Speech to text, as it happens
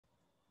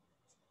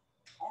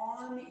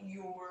on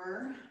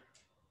your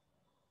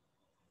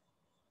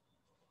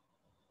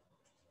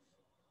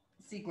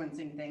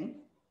sequencing thing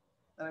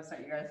that I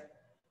sent you guys,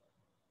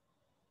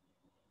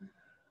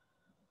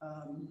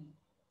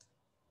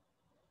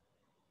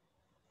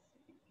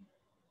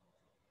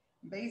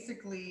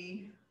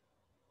 basically,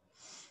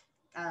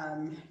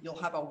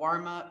 you'll have a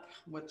warm up,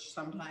 which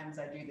sometimes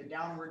I do the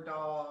downward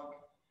dog.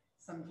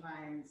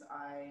 Sometimes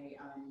I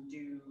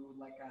do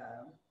like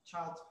a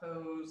child's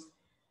pose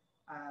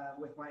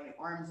with my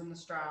arms in the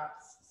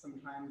straps.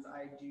 Sometimes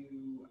I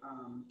do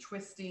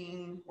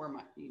twisting, where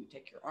you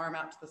take your arm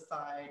out to the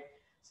side.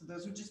 So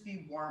those would just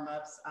be warm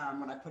ups.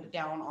 When I put it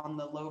down on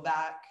the low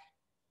back,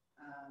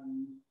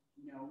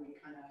 you know, we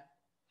kind of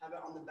have it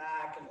on the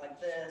back and like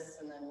this,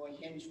 and then we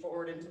hinge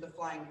forward into the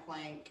flying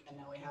plank, and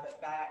then we have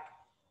it back.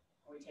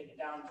 We take it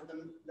down to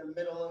the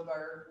middle of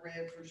our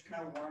ribs. We're just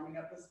kind of warming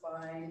up the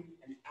spine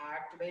and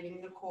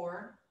activating the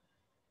core.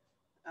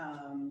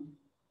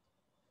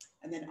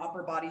 And then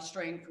upper body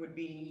strength would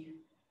be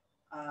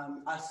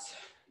us,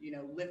 you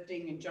know,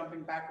 lifting and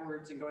jumping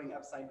backwards and going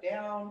upside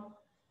down.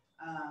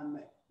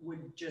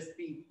 Would just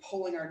be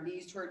pulling our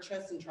knees to our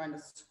chest and trying to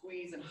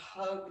squeeze and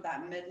hug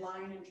that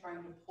midline and trying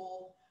to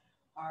pull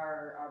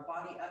our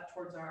body up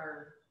towards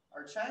our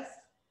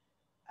chest.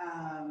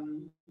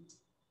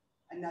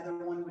 Another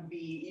one would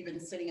be even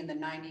sitting in the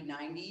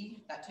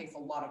 90-90. That takes a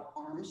lot of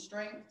arm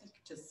strength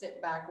to sit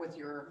back with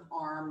your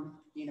arm,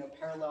 you know,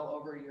 parallel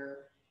over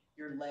your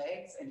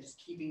legs and just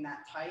keeping that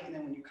tight. And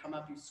then when you come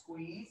up, you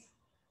squeeze.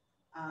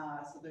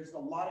 So there's a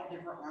lot of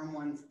different arm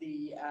ones.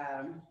 The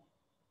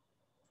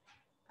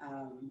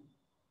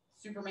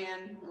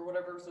Superman or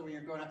whatever. So when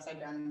you're going upside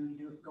down,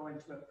 you go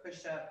into a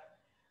push-up.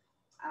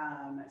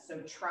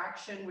 So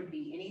traction would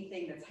be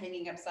anything that's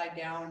hanging upside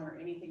down or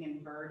anything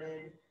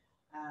inverted.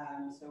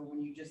 So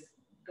when you just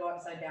go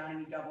upside down and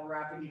you double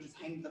wrap and you just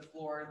hang to the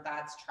floor,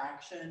 that's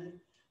traction.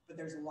 But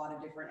there's a lot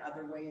of different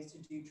other ways to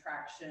do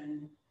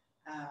traction.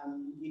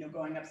 You know,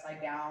 going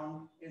upside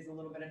down is a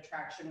little bit of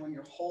traction when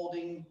you're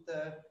holding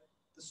the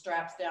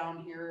straps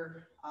down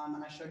here.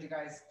 And I showed you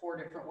guys 4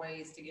 different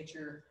ways to get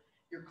your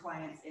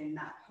clients in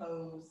that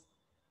pose.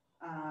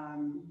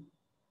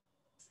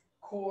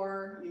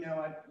 Core, you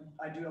know,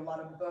 I do a lot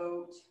of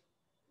boat.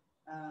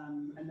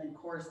 And then of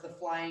course the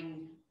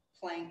flying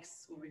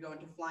planks, when we go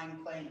into flying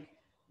plank,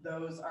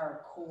 those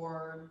are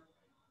core.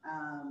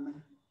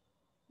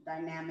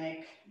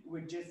 Dynamic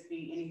would just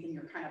be anything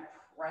you're kind of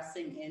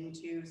pressing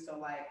into. So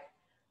like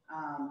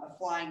a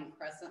flying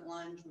crescent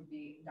lunge would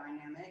be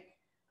dynamic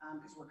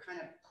because we're kind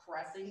of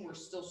pressing, we're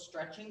still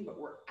stretching, but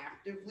we're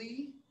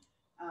actively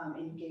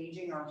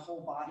engaging our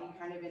whole body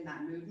kind of in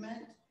that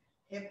movement.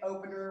 Hip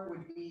opener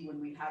would be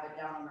when we have it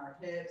down on our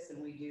hips and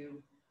we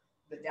do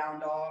the down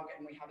dog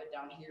and we have it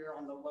down here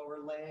on the lower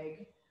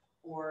leg.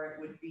 Or it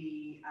would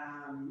be,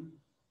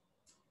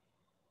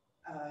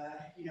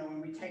 you know, when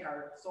we take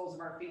our soles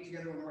of our feet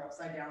together when we're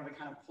upside down, we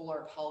kind of pull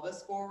our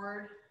pelvis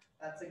forward.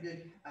 That's a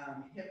good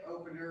hip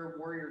opener.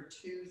 Warrior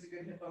 2 is a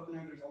good hip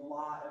opener. There's a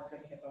lot of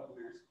good hip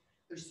openers.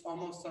 There's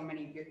almost so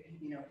many good,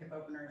 you know, hip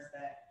openers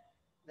that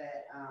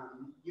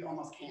you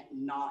almost can't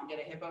not get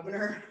a hip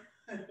opener.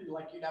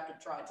 Like you'd have to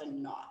try to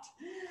not.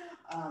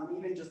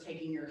 Even just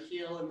taking your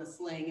heel in the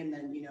sling and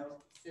then, you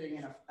know, sitting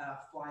in a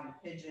flying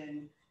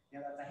pigeon. You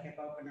know, that's a hip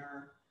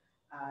opener.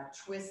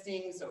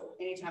 Twisting, so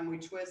anytime we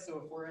twist, so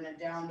if we're in a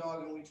down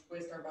dog and we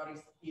twist our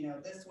bodies, you know,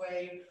 this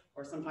way,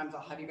 or sometimes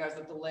I'll have you guys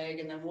at the leg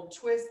and then we'll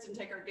twist and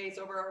take our gaze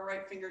over our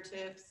right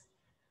fingertips.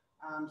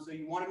 So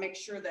you want to make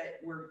sure that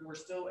we're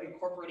still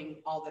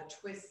incorporating all the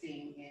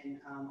twisting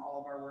in all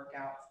of our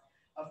workouts.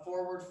 A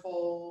forward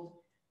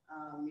fold,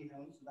 you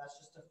know, so that's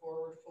just a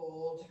forward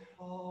fold.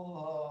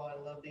 Oh, I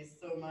love these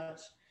so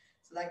much.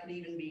 So that could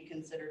even be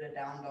considered a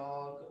down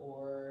dog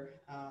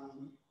or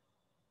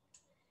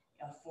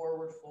a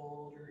forward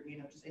fold or, you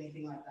know, just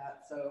anything like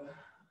that. So,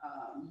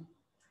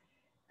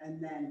 and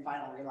then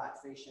final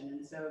relaxation.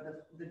 And so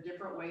the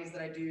different ways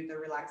that I do the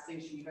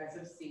relaxation you guys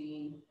have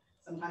seen,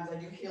 sometimes I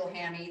do heel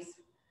hammies.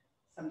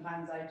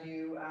 Sometimes I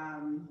do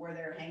where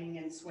they're hanging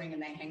in swing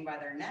and they hang by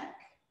their neck.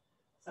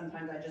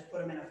 Sometimes I just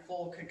put them in a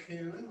full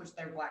cocoon, which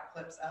their black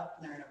clips up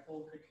and they're in a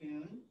full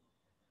cocoon.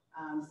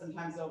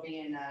 Sometimes they'll be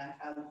in a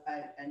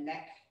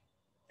neck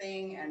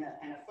thing and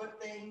a foot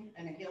thing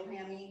and a heel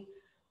hammy.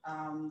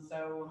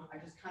 So I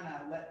just kind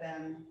of let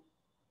them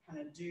kind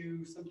of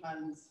do,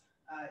 sometimes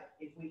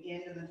if we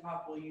end in the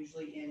top, we'll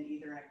usually end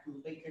either in a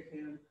complete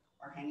cocoon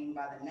or hanging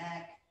by the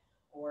neck,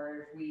 or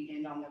if we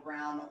end on the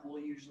ground,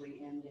 we'll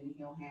usually end in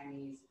heel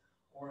hammies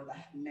or the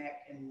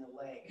neck and the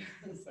leg.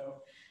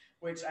 So,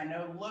 which I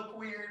know look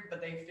weird,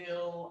 but they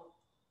feel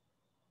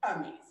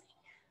amazing.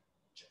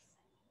 Just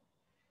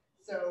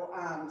so,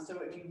 so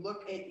if you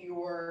look at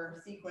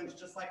your sequence,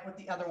 just like with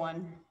the other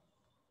one,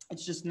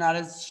 it's just not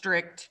as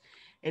strict.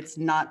 It's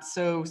not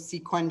so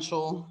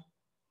sequential.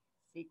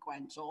 There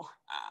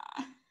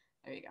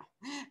you go.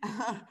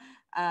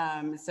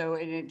 So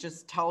it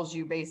just tells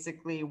you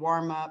basically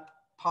warm up,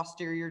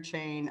 posterior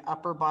chain,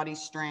 upper body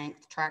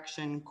strength,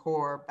 traction,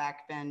 core,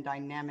 back bend,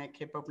 dynamic,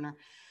 hip opener.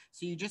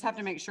 So you just have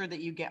to make sure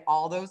that you get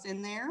all those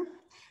in there.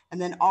 And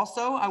then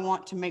also I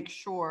want to make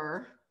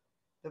sure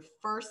the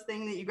first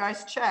thing that you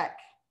guys check,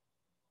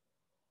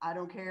 I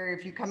don't care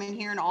if you come in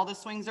here and all the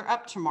swings are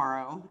up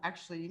tomorrow.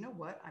 Actually, you know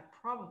what? I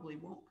probably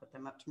won't put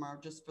them up tomorrow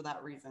just for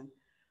that reason.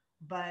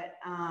 But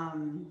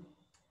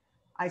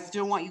I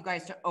still want you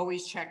guys to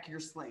always check your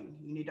sling.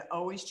 You need to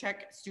always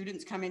check.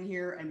 Students come in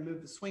here and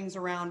move the swings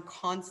around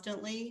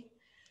constantly.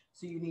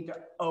 So you need to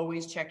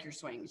always check your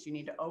swings. You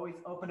need to always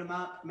open them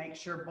up, make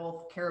sure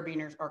both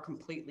carabiners are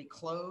completely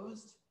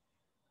closed.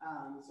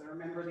 So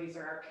remember, these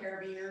are our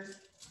carabiners.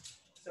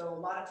 So a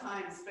lot of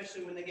times,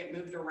 especially when they get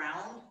moved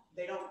around,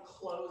 they don't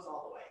close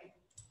all the way.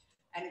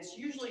 And it's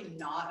usually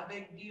not a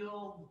big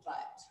deal,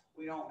 but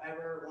we don't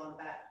ever want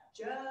that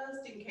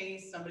just in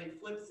case somebody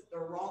flips it the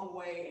wrong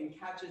way and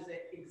catches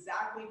it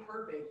exactly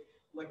perfect.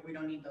 Like, we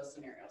don't need those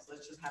scenarios.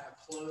 Let's just have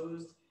a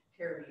closed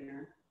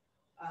carabiner.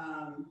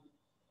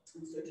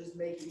 And so just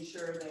making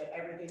sure that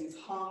everything is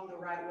hung the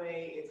right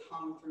way, it's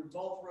hung through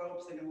both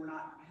ropes, and we're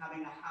not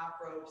having a half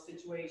rope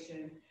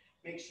situation.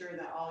 Make sure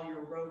that all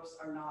your ropes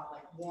are not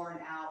like worn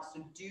out.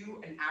 So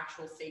do an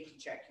actual safety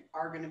check. You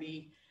are going to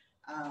be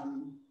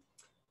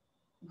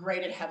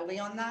graded heavily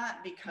on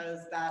that,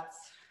 because that's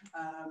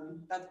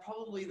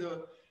probably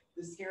the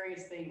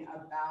scariest thing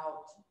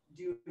about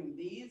doing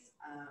these,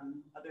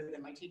 other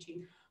than my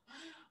teaching.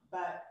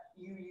 But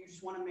you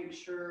just want to make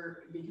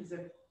sure, because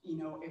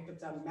if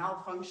it's a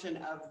malfunction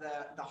of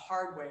the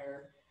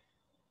hardware,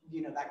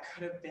 that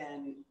could have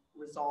been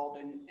resolved,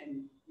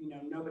 and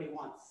nobody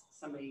wants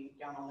somebody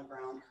down on the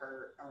ground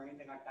hurt or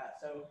anything like that.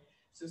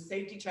 So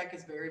safety check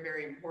is very,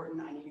 very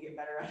important. I need to get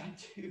better at it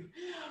too.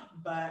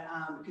 But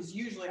because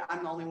usually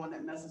I'm the only one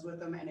that messes with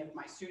them, and if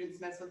my students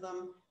mess with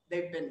them,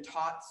 they've been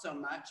taught so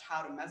much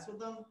how to mess with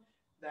them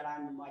that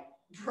I'm like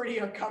pretty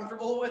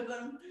uncomfortable with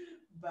them.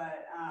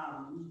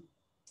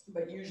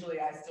 But usually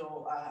I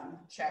still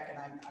check,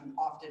 and I'm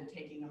often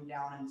taking them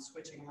down and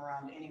switching them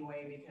around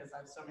anyway, because I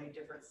have so many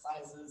different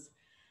sizes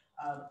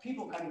of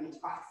people coming into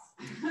class.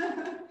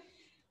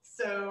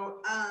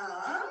 So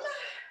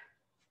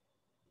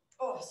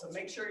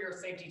make sure your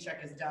safety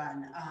check is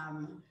done.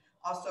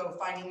 Also,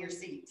 finding your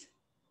seat.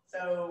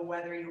 So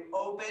whether you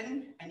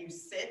open and you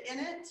sit in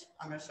it,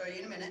 I'm going to show you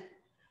in a minute,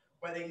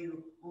 whether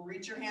you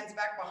reach your hands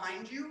back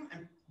behind you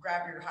and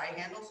grab your high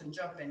handles and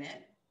jump in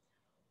it,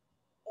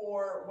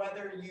 or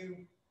whether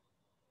you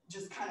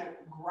just kind of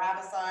grab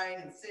a side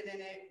and sit in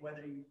it,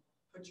 whether you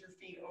put your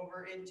feet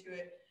over into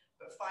it.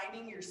 But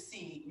finding your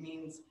seat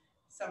means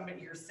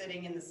you're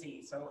sitting in the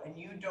seat. And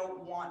you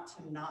don't want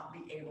to not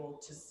be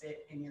able to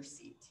sit in your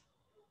seat.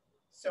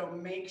 So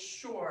make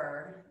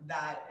sure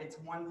that it's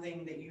one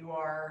thing that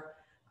you're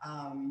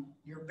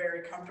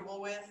very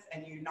comfortable with,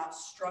 and you're not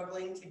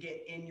struggling to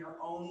get in your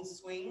own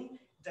swing.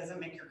 It doesn't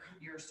make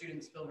your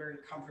students feel very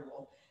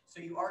comfortable. So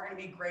you are going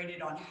to be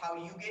graded on how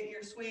you get in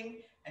your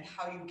swing and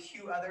how you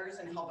cue others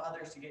and help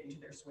others to get into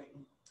their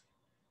swing.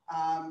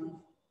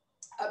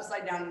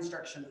 Upside down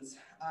instructions.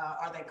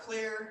 Are they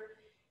clear?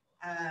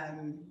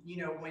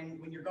 When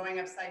you're going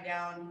upside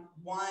down,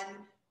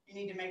 you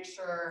need to make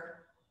sure,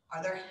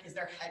 is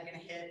their head going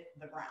to hit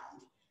the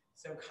ground?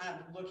 So kind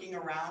of looking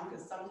around,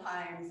 because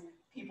sometimes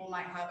people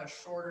might have a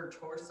shorter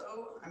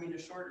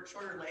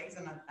shorter legs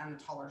and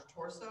a taller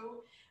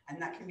torso,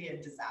 and that can be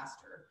a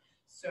disaster.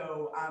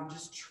 So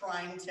just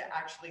trying to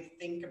actually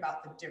think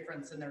about the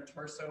difference in their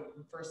torso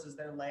versus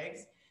their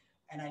legs.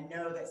 And I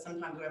know that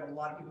sometimes we have a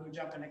lot of people who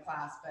jump into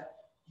class, but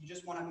you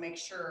just want to make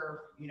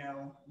sure,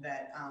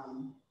 that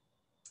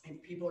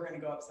if people are going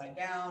to go upside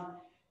down,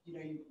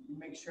 you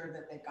make sure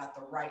that they've got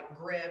the right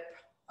grip.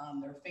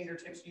 Their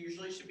fingertips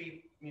usually should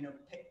be,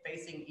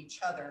 facing each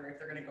other if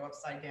they're going to go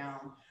upside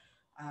down.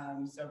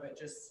 But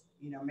just,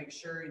 make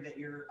sure that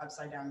your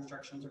upside down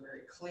instructions are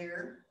very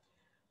clear.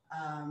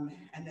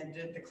 And then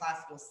did the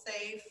class feel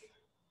safe?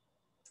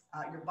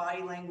 Your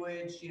body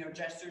language,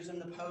 gestures in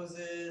the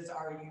poses.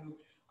 Are you,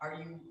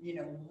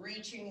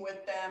 reaching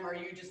with them? Are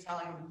you just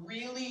telling them,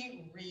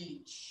 really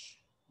reach?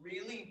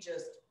 Really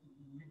just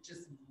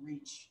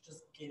reach,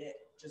 just get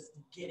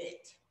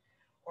it.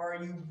 Or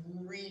are you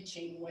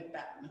reaching with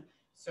them?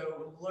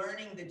 So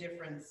learning the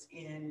difference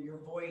in your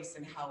voice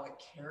and how it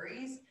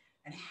carries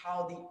and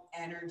how the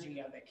energy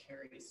of it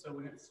carries. So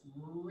when it's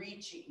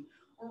reaching,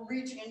 we're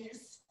reaching and you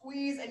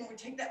squeeze and we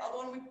take that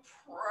elbow and we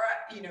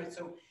press,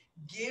 so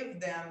give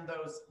them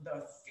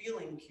the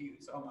feeling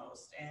cues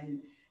almost.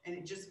 And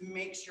it just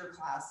makes your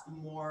class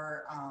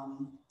more,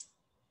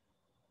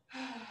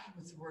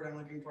 what's the word I'm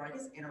looking for? I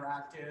guess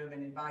interactive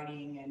and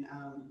inviting and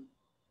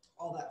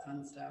all that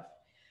fun stuff.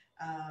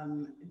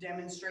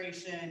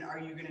 Demonstration, are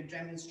you going to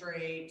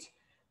demonstrate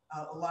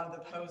a lot of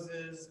the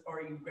poses, or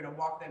are you going to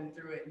walk them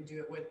through it and do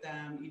it with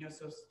them?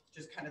 So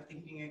just kind of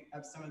thinking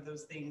of some of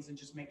those things, and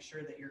just make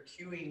sure that your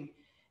cueing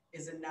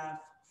is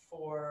enough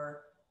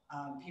for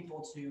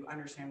people to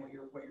understand what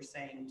you're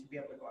saying, to be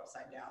able to go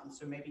upside down.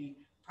 So maybe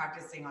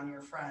practicing on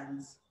your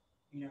friends,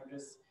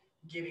 just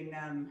giving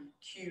them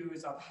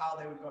cues of how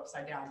they would go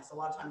upside down. Because a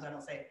lot of times I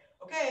don't say,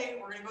 okay,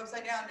 we're going to go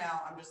upside down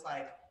now. I'm just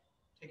like,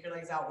 take your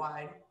legs out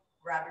wide,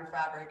 grab your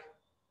fabric,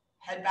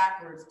 head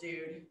backwards,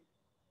 dude,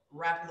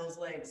 wrap those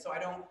legs. So I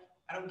don't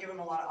give them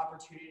a lot of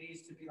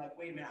opportunities to be like,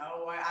 wait a minute,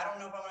 oh, I don't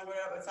know if I'm gonna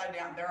go upside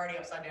down. They're already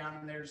upside down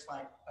and they're just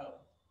like, oh.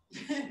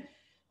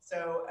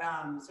 So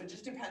it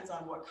just depends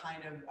on what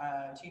kind of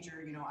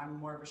teacher, I'm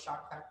more of a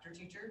shock factor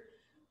teacher.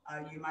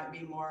 You might be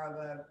more of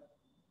a,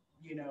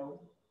 you know,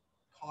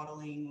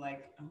 coddling,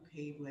 like,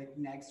 okay, like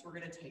next we're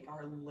gonna take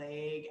our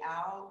leg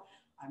out.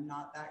 I'm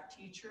not that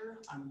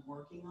teacher. I'm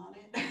working on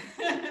it.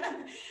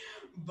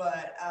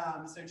 But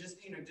so just,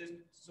 just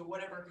so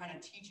whatever kind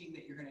of teaching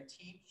that you're gonna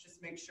teach,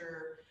 just make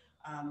sure.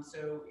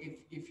 So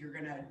if you're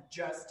gonna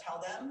just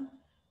tell them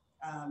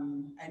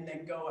and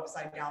then go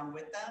upside down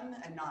with them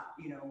and not,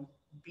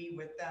 be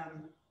with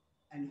them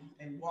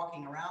and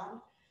walking around,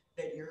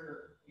 that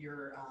your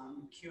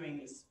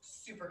cueing is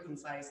super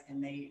concise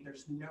and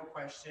there's no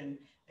question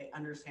they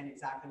understand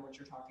exactly what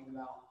you're talking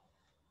about.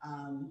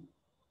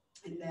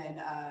 And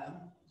then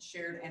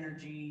shared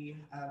energy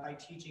by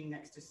teaching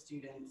next to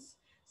students.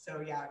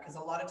 So yeah, because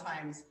a lot of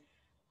times,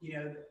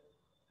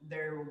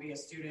 there will be a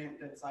student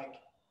that's like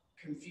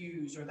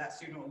confused, or that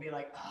student will be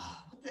like, oh,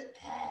 what the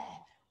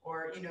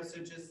or so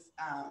just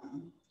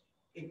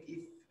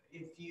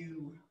if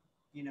you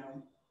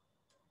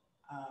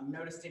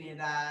noticed any of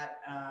that,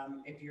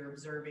 if you're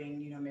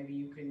observing, maybe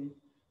you can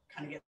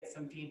kind of get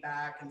some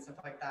feedback and stuff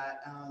like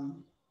that.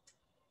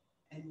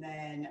 And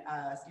then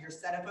your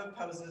setup of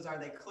poses, are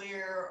they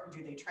clear?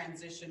 Do they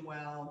transition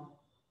well?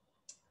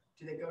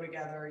 Do they go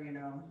together?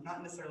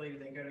 Not necessarily do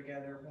they go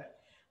together, but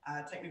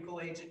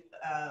technical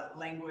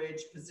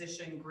language,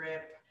 position,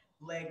 grip,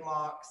 leg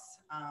locks.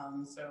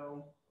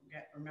 So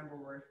remember,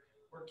 we're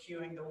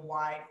cueing the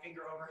wide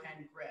finger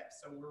overhand grip.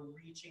 So we're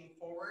reaching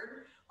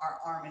forward. Our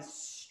arm is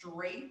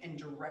straight and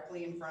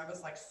directly in front of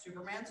us like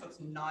Superman, so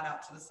it's not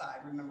out to the side.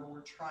 Remember,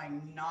 we're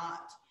trying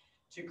not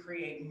to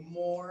create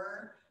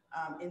more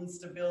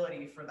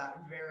instability for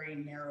that very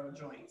narrow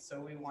joint.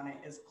 So we want it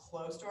as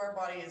close to our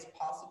body as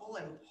possible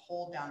and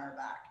pull down our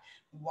back.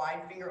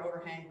 Wide finger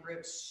overhand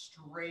grip,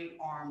 straight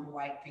armed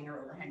wide finger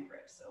overhand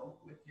grip. So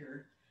with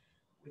your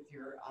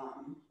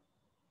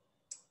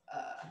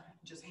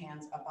just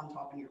hands up on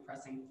top and you're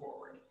pressing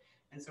forward.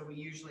 And so we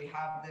usually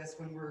have this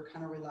when we're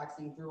kind of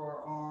relaxing through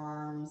our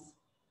arms,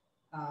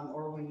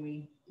 or when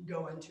we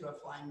go into a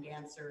flying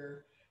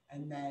dancer.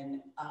 And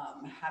then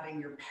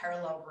having your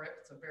parallel grip,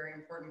 it's a very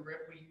important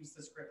grip. We use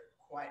this grip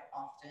quite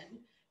often.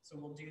 So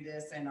we'll do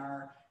this in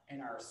our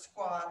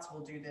squats.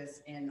 We'll do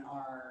this in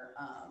our,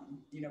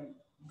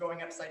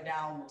 going upside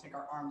down. We'll take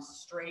our arms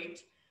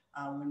straight.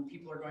 When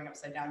people are going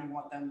upside down, you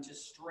want them to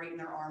straighten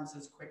their arms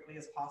as quickly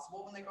as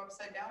possible when they go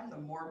upside down. The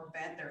more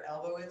bent their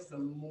elbow is, the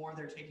more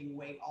they're taking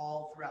weight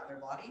all throughout their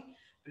body.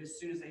 But as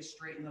soon as they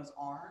straighten those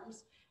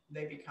arms,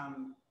 they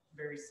become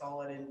very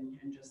solid and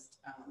just,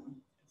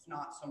 it's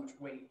not so much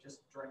weight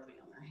just directly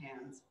on their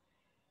hands.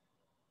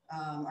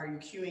 Are you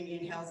cueing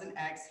inhales and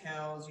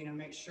exhales?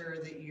 Make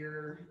sure that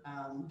you're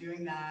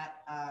doing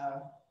that.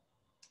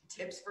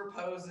 Tips for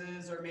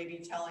poses, or maybe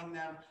telling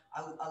them,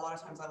 a lot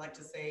of times I like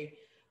to say,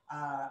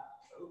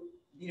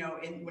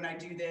 when I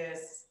do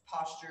this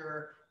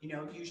posture,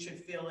 you should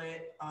feel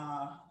it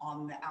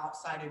on the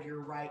outside of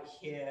your right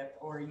hip,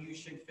 or you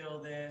should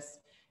feel this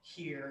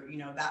here.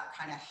 That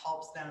kind of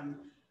helps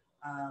them,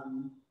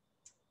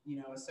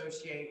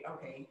 associate,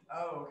 okay,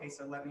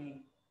 so now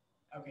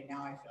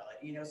I feel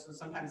it, so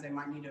sometimes they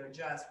might need to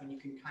adjust when you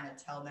can kind of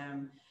tell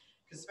them,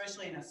 because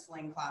especially in a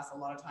sling class, a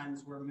lot of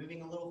times we're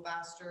moving a little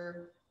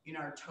faster.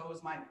 Our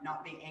toes might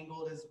not be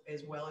angled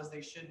as well as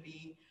they should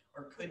be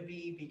or could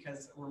be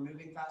because we're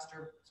moving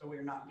faster. So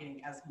we're not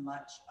getting as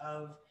much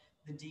of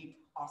the deep,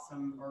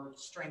 awesome, or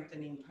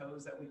strengthening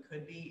pose that we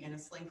could be in a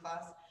sling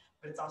class,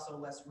 but it's also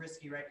less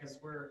risky, right? Because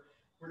we're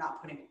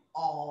not putting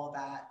all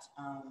that,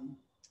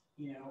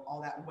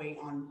 all that weight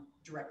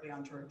directly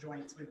onto our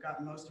joints. We've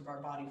got most of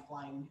our body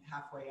flying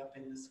halfway up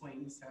in the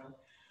swing. So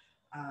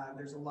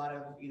there's a lot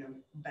of,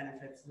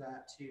 benefits to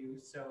that too.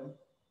 So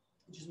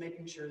just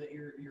making sure that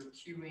you're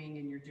cueing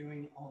and you're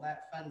doing all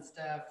that fun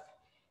stuff.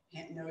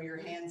 Know your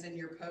hands in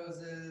your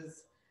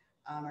poses.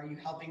 Are you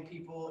helping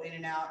people in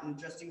and out and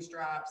adjusting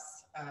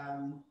straps,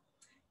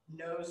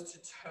 nose to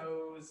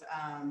toes?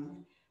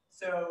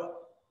 So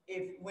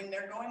when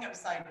they're going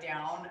upside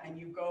down and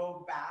you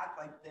go back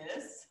like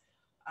this,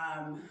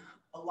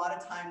 a lot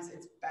of times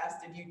it's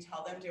best if you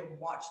tell them to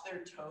watch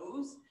their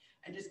toes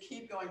and just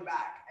keep going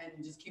back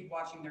and just keep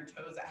watching their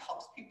toes. That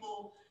helps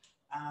people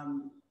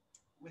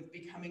with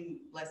becoming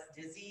less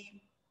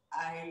dizzy.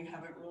 I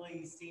haven't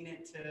really seen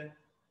it to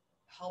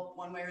help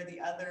one way or the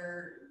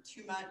other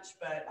too much,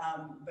 but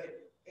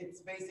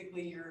it's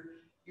basically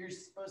you're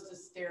supposed to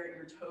stare at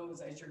your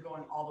toes as you're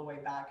going all the way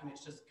back, and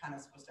it's just kind of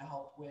supposed to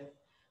help with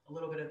a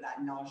little bit of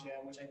that nausea,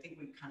 which I think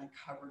we kind of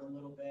covered a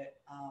little bit.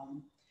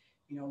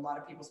 A lot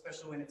of people,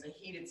 especially when it's a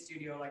heated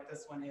studio like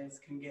this one is,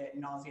 can get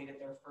nauseated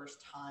their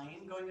first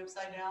time going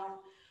upside down.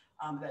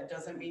 That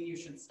doesn't mean you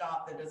should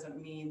stop. That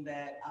doesn't mean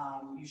that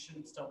you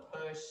shouldn't still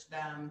push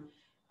them.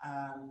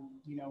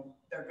 You know,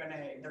 they're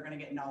gonna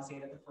get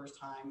nauseated the first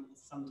time.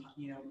 Sometimes,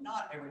 you know,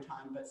 not every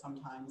time, but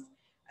sometimes.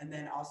 And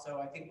then also,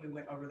 I think we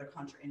went over the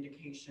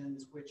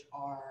contraindications, which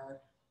are,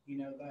 you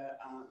know, the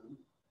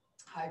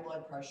high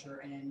blood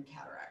pressure and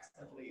cataracts,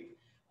 I believe,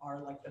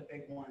 are like the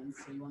big ones.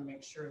 So you want to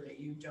make sure that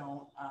you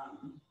don't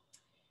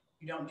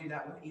do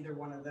that with either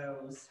one of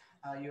those.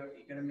 You're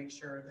going to make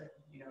sure that,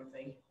 you know, if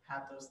they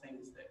have those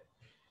things that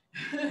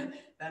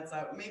that's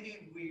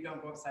maybe we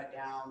don't go upside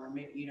down, or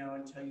maybe, you know,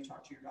 until you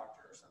talk to your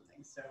doctor or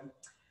something. So,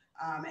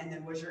 and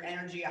then was your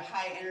energy a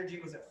high energy?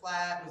 Was it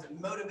flat? Was it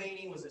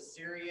motivating? Was it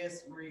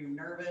serious? Were you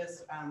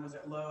nervous? Was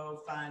it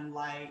low, fun,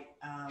 light,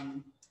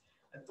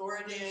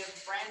 authoritative,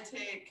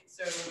 frantic?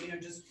 So, you know,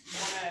 just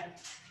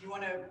you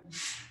want to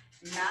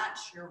match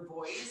your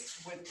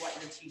voice with what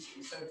you're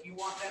teaching. So if you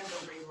want them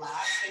to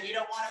relax, then you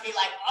don't want to be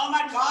like, oh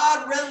my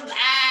God, relax.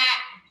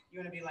 You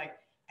want to be like,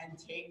 and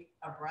take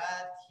a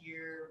breath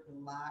here,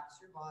 relax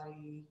your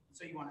body.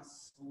 So you want to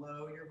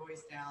slow your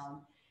voice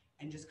down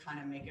and just kind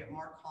of make it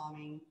more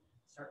calming.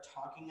 Start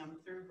talking them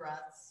through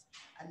breaths.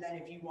 And then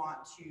if you want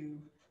to,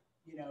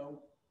 you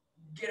know,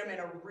 get them in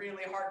a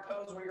really hard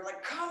pose where you're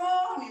like, come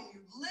on, and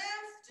you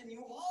lift and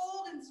you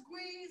hold and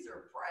squeeze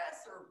or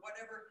press or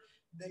whatever,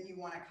 then you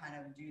want to kind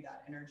of do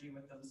that energy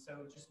with them.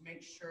 So just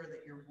make sure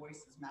that your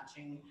voice is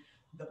matching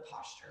the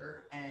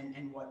posture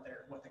and what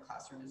the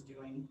classroom is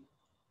doing.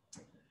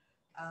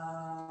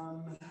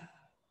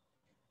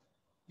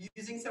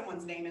 Using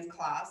someone's name in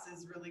class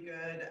is really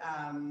good.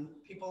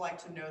 People like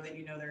to know that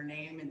you know their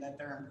name and that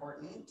they're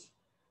important,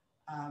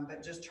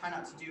 but just try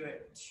not to do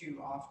it too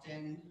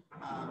often.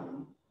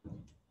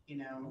 You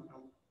know,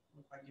 don't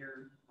look like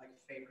you're like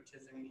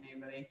favoritism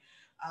anybody.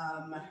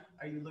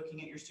 Are you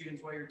looking at your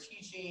students while you're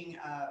teaching?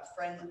 Are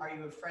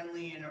you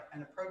friendly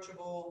and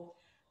approachable?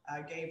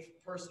 Gave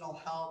personal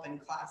help in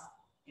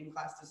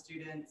class to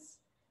students?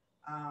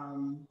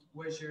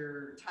 Was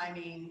your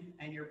timing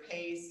and your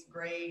pace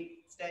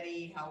great,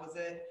 steady? How was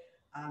it?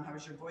 How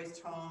was your voice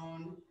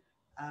tone?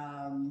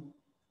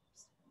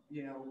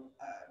 You know,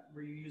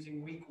 were you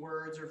using weak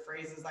words or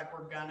phrases like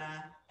we're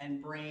gonna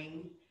and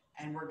bring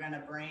and we're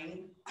gonna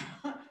bring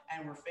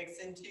and we're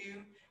fixing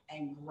to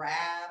and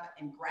grab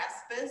and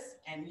graspus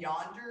and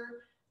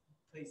yonder?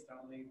 Please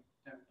don't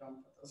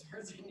put those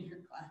words in your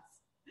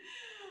class.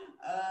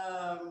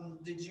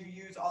 Did you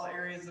use all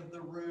areas of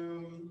the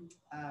room?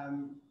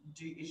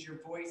 Is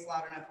your voice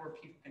loud enough where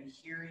people can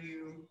hear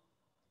you?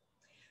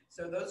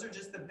 So those are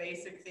just the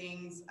basic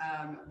things.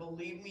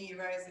 Believe me, you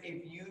guys,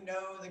 if you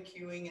know the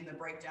cueing and the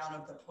breakdown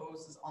of the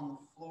poses on the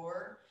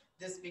floor,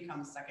 this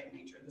becomes second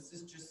nature. This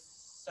is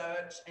just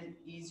such an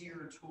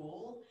easier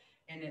tool,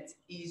 and it's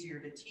easier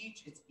to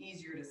teach. It's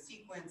easier to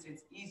sequence.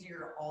 It's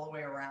easier all the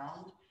way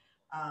around.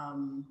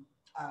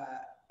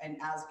 And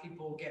as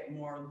people get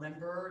more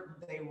limber,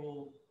 they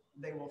will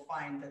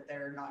find that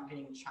they're not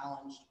getting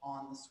challenged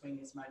on the swing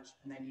as much,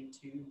 and they need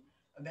to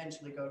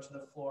eventually go to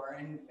the floor.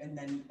 And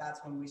then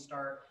that's when we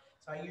start.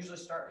 So I usually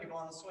start people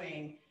on the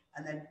swing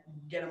and then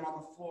get them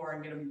on the floor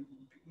and get them,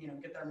 you know,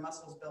 get their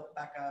muscles built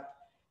back up,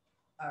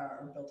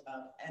 or built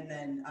up. And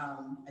then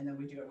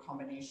we do a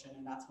combination,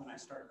 and that's when I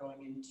start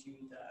going into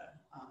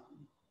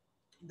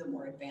the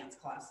more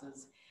advanced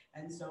classes.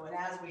 And so, and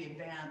as we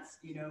advance,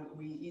 you know,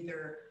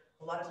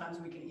 a lot of times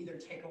we can either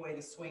take away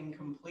the swing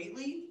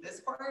completely,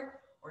 this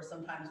part, or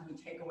sometimes we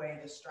take away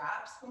the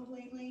straps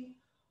completely.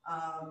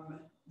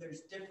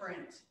 There's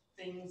different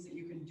things that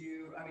you can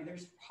do. I mean,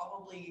 there's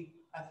probably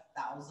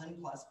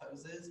 1,000+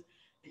 poses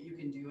that you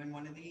can do in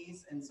one of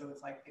these. And so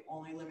it's like the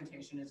only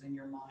limitation is in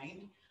your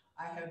mind.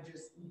 I have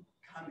just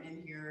come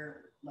in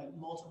here like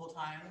multiple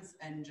times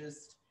and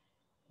just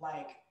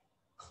like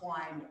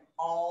climbed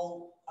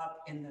all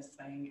up in this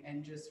thing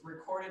and just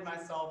recorded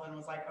myself and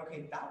was like,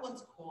 okay, that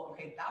one's cool.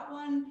 Okay, that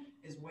one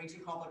is way too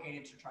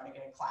complicated to try to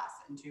get a class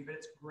into, but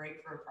it's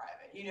great for a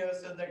private, you know.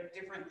 So there are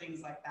different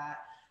things like that.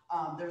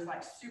 There's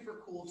like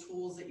super cool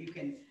tools that you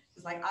can,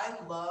 it's like, I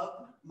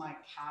love my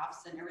calves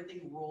and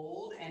everything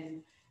rolled,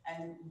 and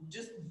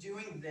just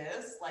doing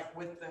this, like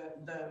with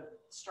the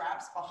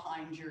straps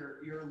behind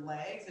your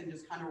legs and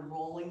just kind of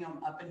rolling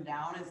them up and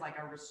down is like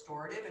a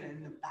restorative, and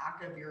in the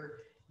back of your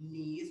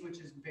knees, which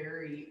is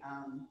very,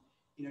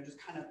 you know, just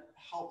kind of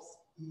helps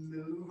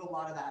move a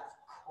lot of that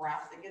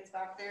crap that gets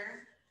back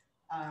there.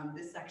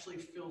 This actually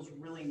feels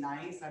really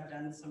nice. I've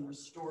done some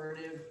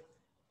restorative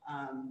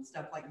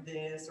stuff like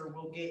this, or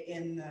we'll get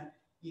in the,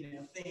 you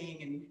know,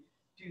 thing and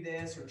do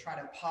this, or try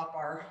to pop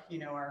our, you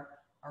know, our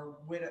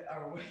what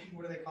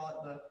do they call it?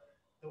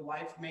 The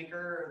wife maker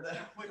or the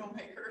widow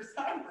maker.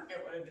 I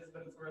forget what it is,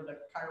 but it's where the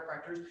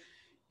chiropractors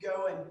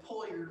go and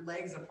pull your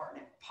legs apart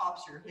and it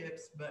pops your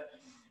hips. But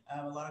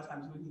a lot of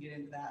times we can get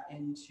into that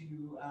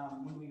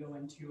when we go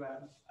into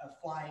a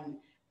flying,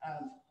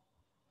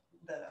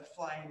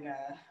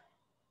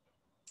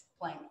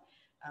 plank.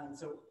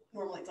 So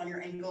normally it's on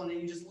your ankle and then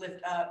you just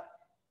lift up.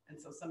 And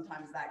so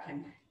sometimes that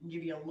can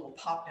give you a little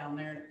pop down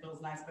there and it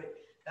feels nice, but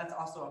that's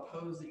also a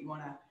pose that you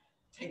want to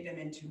take them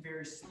into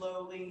very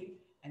slowly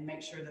and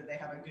make sure that they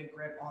have a good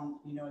grip on,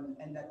 you know,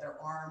 and that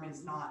their arm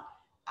is not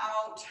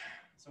out.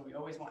 So we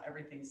always want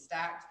everything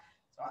stacked.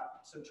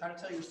 So try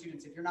to tell your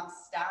students, if you're not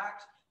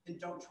stacked, then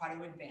don't try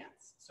to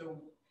advance.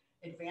 So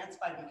advance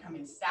by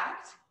becoming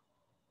stacked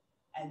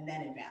and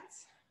then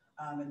advance.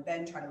 And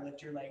then try to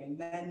lift your leg and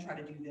then try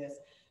to do this.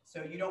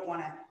 So you don't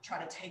want to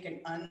try to take an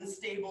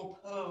unstable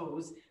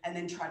pose and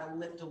then try to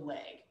lift a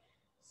leg.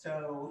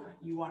 So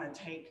you want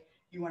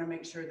to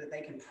make sure that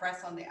they can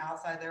press on the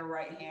outside of their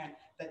right hand,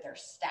 that they're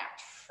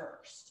stacked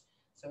first.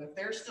 So if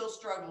they're still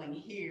struggling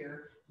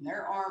here and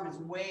their arm is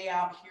way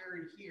out here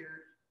and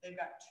here, they've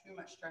got too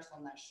much stress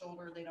on that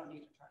shoulder. They don't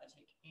need to try to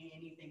take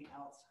anything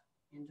else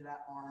into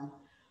that arm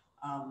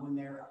when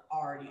they're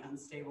already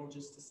unstable,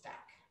 just to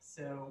stack.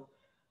 So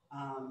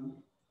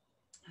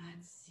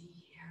let's see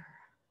here.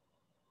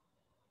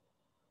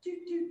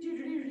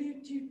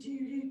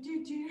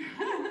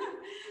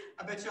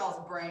 I bet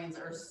y'all's brains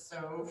are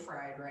so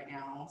fried right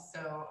now.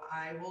 So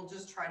I will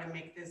just try to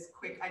make this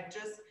quick. I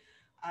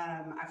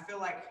feel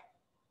like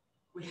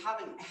we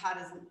haven't had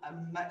as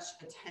much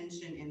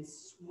attention in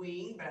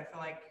swing, but I feel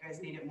like you guys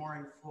need it more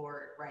in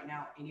floor right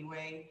now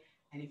anyway.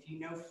 And if you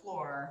know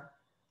floor,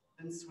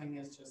 then swing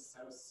is just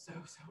so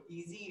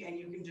easy. And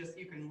you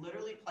can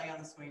literally play on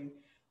the swing.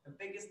 The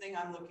biggest thing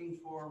I'm looking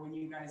for when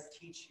you guys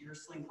teach your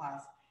sling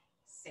class,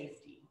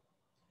 safety.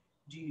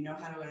 Do you know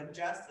how to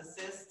adjust,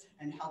 assist,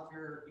 and help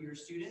your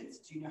students?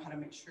 Do you know how to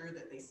make sure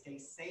that they stay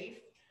safe?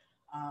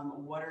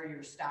 What are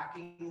your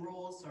stacking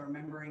rules? So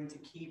remembering to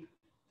keep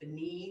the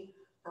knee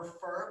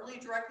preferably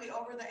directly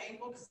over the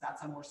ankle, because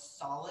that's a more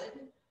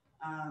solid,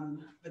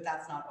 but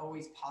that's not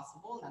always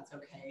possible, and that's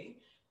okay.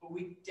 But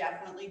we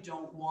definitely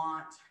don't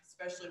want,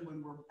 especially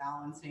when we're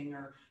balancing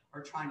or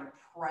trying to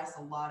press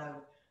a lot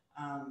of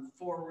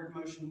forward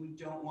motion, we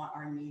don't want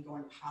our knee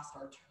going past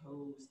our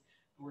toes.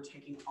 We're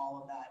taking all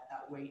of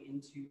that weight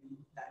into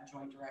that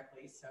joint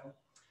directly. So,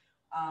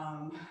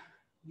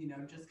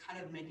 just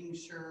kind of making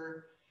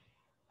sure,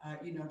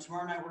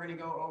 tomorrow night we're going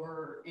to go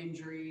over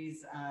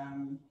injuries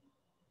and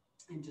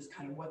just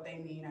kind of what they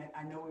mean.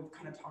 I know we've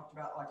kind of talked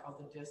about like all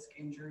the disc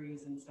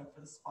injuries and stuff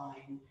for the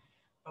spine,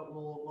 but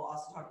we'll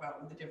also talk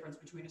about the difference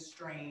between a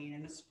strain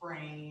and a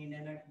sprain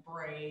and a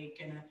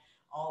break and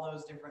all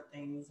those different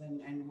things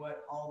and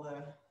what all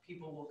the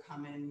people will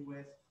come in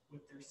with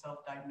their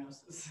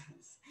self-diagnosis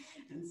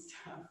and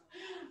stuff.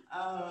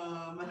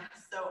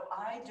 So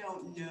I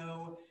don't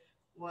know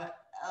what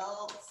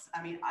else.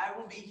 I mean, I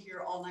will be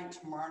here all night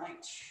tomorrow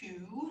night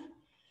too.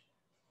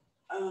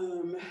 There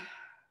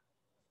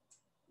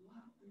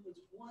was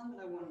one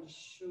that I wanted to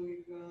show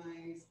you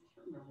guys. I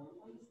can't remember what it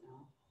was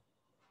now.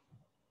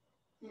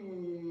 I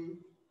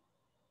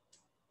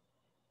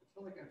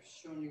feel like I've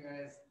shown you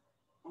guys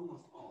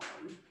almost all of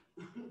them.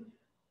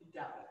 I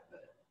doubt it,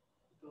 but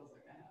it feels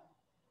like I have.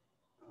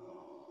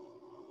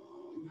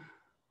 Oh my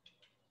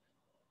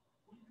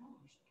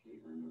gosh, I can't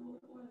even remember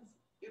what it was.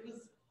 It was,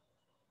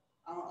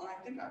 and I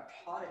think I've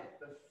taught it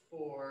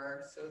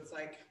before. So it's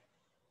like,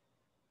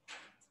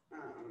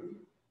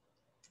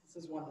 this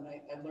is one that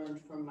I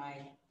learned from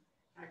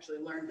actually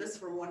learned this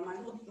from one of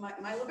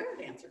my Libera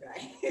dancer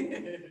guy.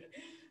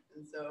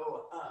 And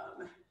so,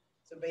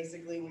 so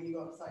basically when you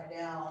go upside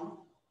down,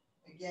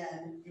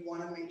 again, you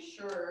want to make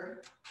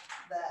sure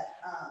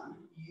that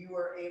you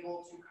are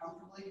able to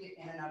comfortably get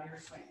in and out of your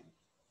swing.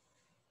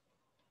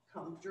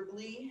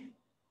 Comfortably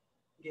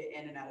get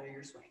in and out of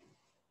your swing.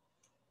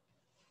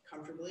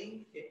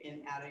 Comfortably get in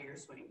and out of your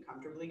swing.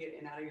 Comfortably get in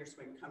and out of your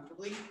swing.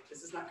 Comfortably.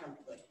 This is not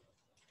comfortably.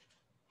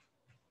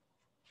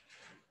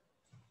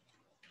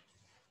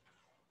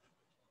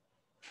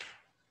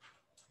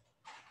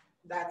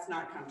 That's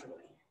not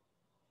comfortably.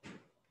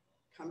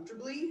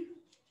 Comfortably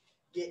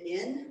get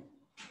in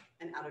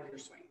and out of your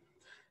swing.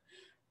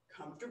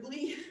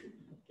 Comfortably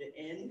get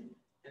in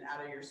and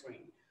out of your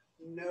swing.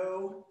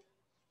 No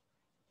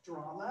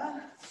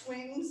drama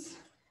swings.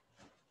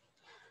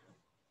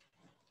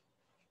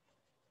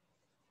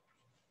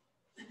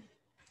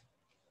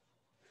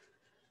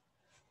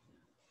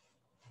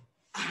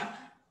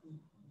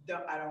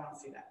 I don't want to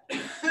see that.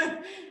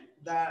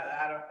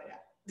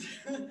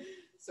 Yeah.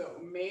 So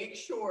make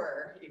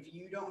sure if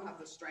you don't have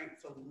the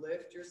strength to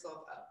lift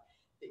yourself up,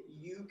 that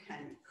you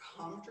can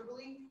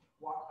comfortably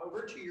walk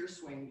over to your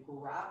swing,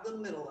 grab the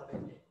middle of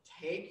it,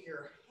 take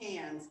your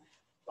hands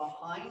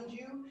behind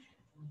you,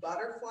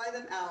 butterfly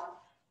them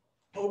out,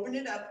 open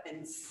it up,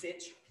 and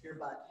sit your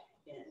butt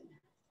in.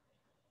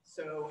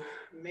 So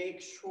make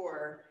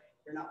sure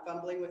you're not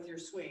fumbling with your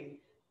swing,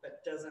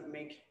 but doesn't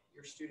make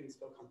your students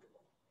feel comfortable.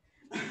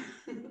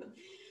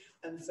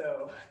 And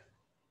so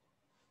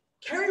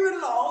carry it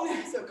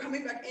along. So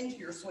coming back into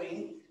your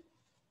swing,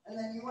 and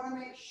then you want to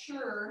make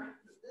sure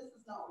that this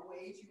is not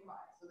way too high.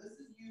 So this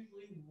is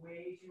usually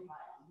way too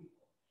high on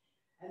people.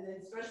 And then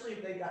especially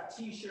if they've got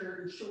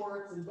t-shirt and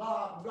shorts and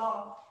blah,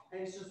 blah,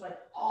 and it's just like,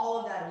 all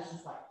of that is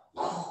just like,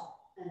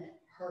 and it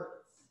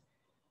hurts.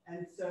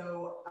 And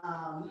so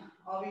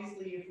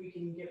obviously if we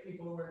can get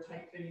people to wear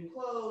tight fitting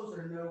clothes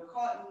or no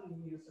cotton,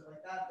 stuff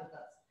like that, but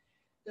that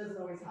doesn't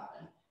always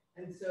happen.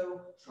 And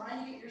so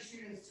trying to get your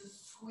students to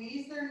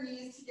squeeze their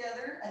knees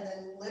together and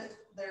then lift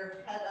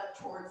their head up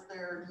towards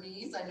their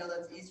knees. I know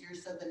that's easier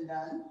said than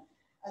done.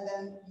 And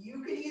then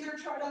you can either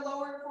try to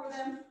lower it for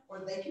them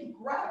or they can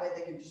grab it.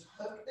 They can just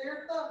hook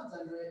their thumbs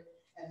under it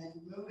and then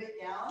move it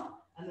down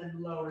and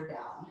then lower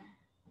down.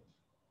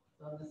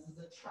 So this is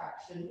a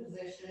traction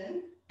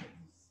position,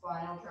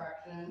 spinal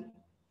traction.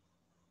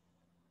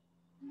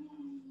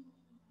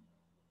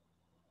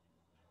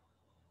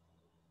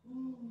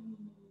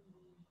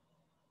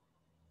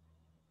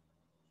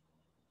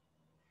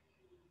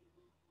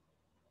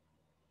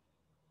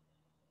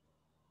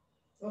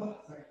 Oh,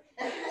 sorry.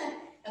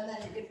 And then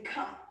you can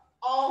come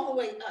all the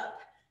way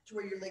up to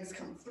where your legs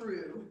come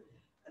through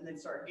and then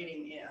start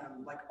getting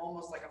like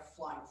almost like a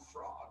flying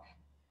frog.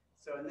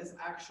 So, and this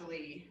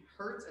actually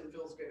hurts and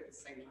feels good at the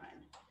same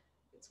time.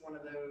 It's one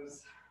of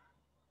those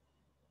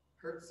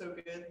hurts so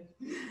good.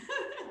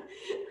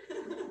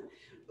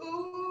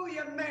 Ooh,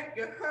 you make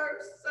it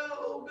hurt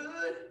so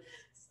good.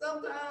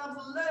 Sometimes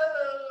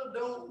love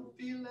don't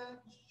feel like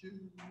it should.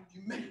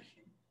 You make it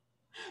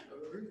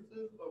hurt so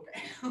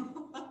okay.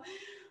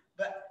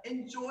 But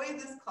enjoy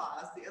this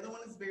class. The other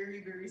one is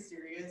very, very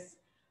serious.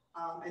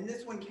 And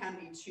this one can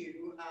be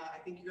too. I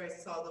think you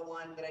guys saw the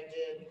one that I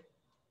did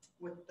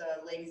with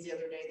the ladies the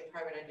other day, the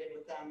private I did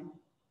with them.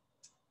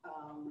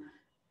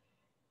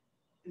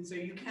 And so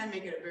you can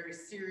make it a very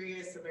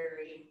serious, a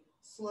very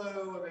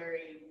slow, a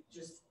very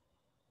just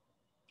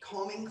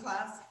calming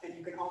class. And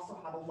you can also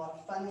have a lot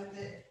of fun with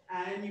it.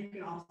 And you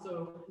can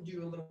also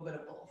do a little bit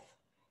of both.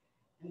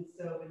 And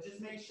so, but just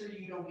make sure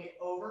you don't get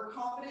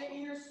overconfident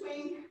in your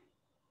swing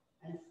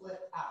and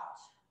flip out.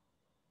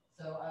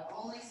 So I've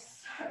only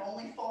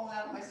fallen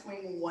out of my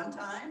swing one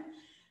time.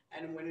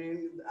 And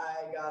when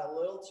I got a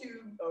little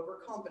too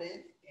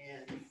overconfident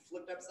and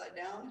flipped upside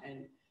down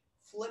and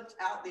flipped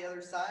out the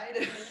other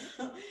side,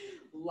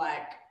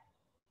 like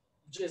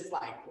just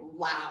like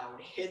loud,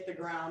 hit the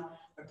ground.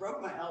 I broke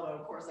my elbow,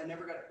 of course, I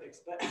never got it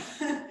fixed, but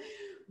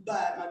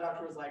but my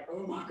doctor was like,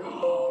 oh my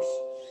gosh.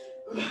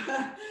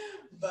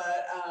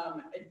 But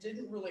it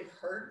didn't really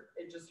hurt.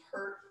 It just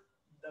hurt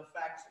the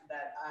fact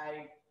that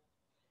I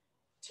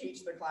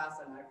teach the class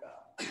and I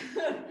fell.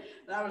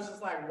 And I was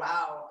just like,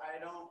 wow, I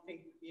don't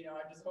think, you know,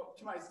 I just hope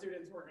to my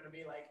students were going to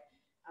be like,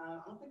 I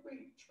don't think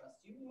we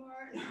trust you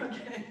anymore.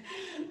 Okay.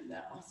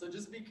 No, so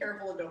just be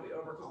careful and don't be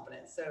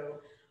overconfident.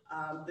 So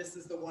this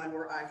is the one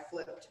where I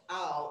flipped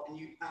out and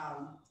you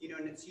know,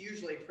 and it's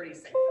usually pretty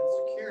safe and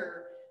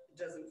secure. It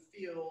doesn't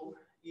feel,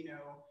 you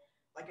know,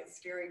 like it's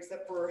scary,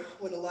 except for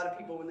when a lot of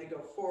people, when they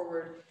go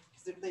forward,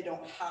 because if they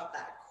don't have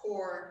that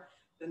core,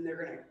 then they're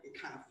going to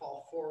kind of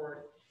fall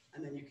forward.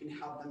 And then you can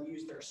help them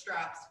use their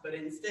straps. But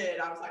instead,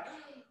 I was like,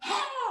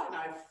 ah! And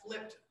I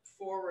flipped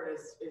forward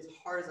as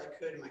hard as I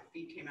could, and my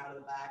feet came out of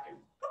the back, and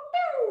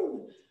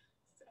boom!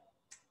 So,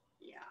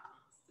 yeah,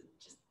 so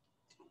just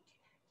don't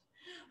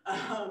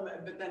do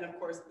that. But then, of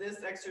course,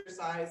 this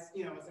exercise,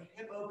 you know, is a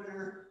hip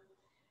opener.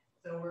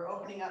 So we're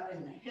opening up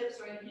in the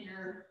hips right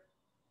here.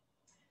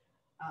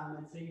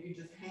 And so you can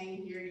just hang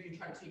here. You can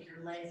try to take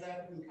your legs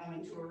up and come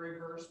into a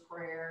reverse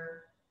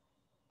prayer.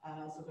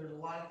 So there's a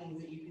lot of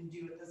things that you can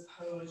do with this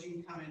pose. You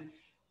can come in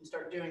and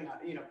start doing,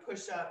 you know,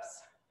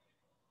 push-ups.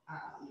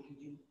 You can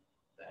do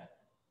the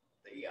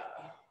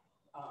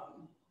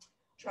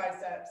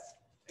triceps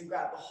and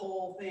grab the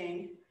whole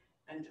thing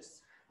and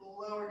just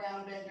lower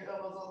down, bend your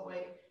elbows all the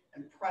way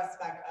and press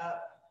back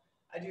up.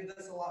 I do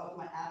this a lot with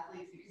my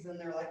athletes because then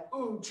they're like,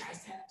 ooh,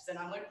 triceps. And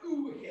I'm like,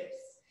 ooh,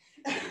 hips.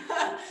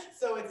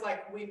 So it's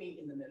like we meet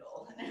in the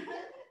middle.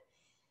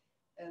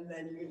 And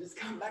then you can just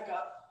come back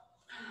up.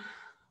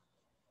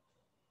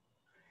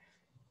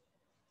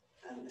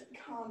 And then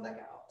come back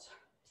out.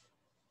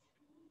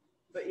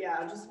 But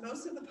yeah, just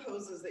most of the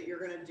poses that you're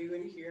going to do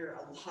in here,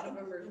 a lot of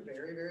them are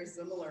very, very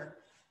similar.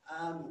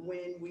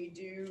 When we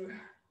do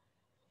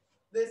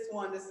this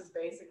one, this is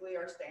basically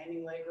our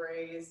standing leg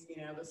raise.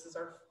 You know, this is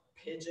our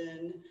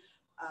pigeon.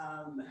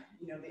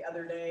 You know, the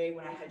other day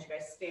when I had you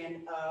guys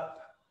stand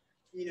up,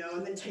 you know,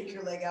 and then take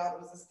your leg out,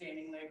 it was a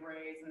standing leg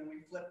raise. And then we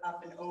flip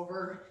up and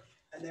over.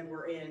 And then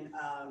we're in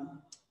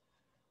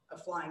a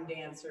flying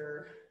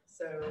dancer.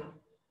 So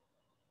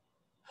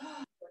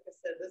like I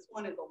said, this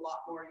one is a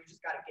lot more. You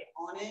just got to get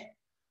on it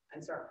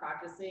and start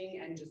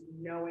practicing and just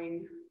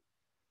knowing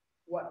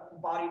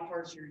what body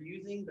parts you're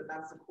using. But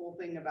that's the cool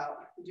thing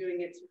about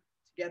doing it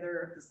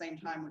together at the same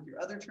time with your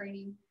other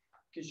training,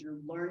 because you're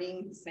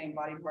learning the same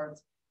body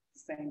parts at the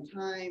same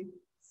time,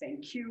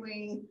 same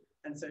cueing.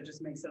 And so it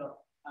just makes it a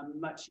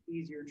much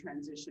easier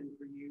transition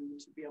for you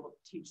to be able to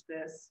teach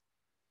this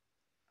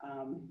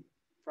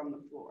from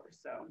the floor.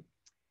 So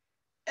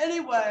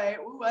anyway,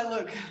 ooh, I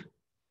look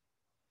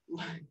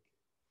like,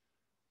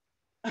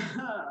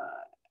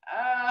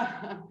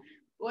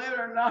 believe it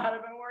or not,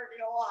 I've been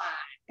working a lot.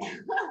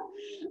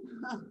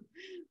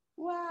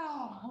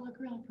 Wow, I look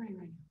really pretty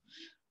right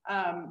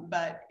now.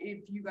 But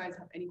if you guys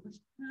have any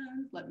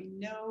questions, let me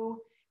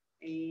know,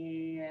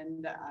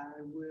 and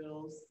I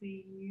will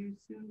see you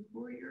soon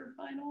for your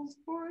finals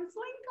for a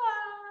sling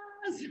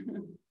class.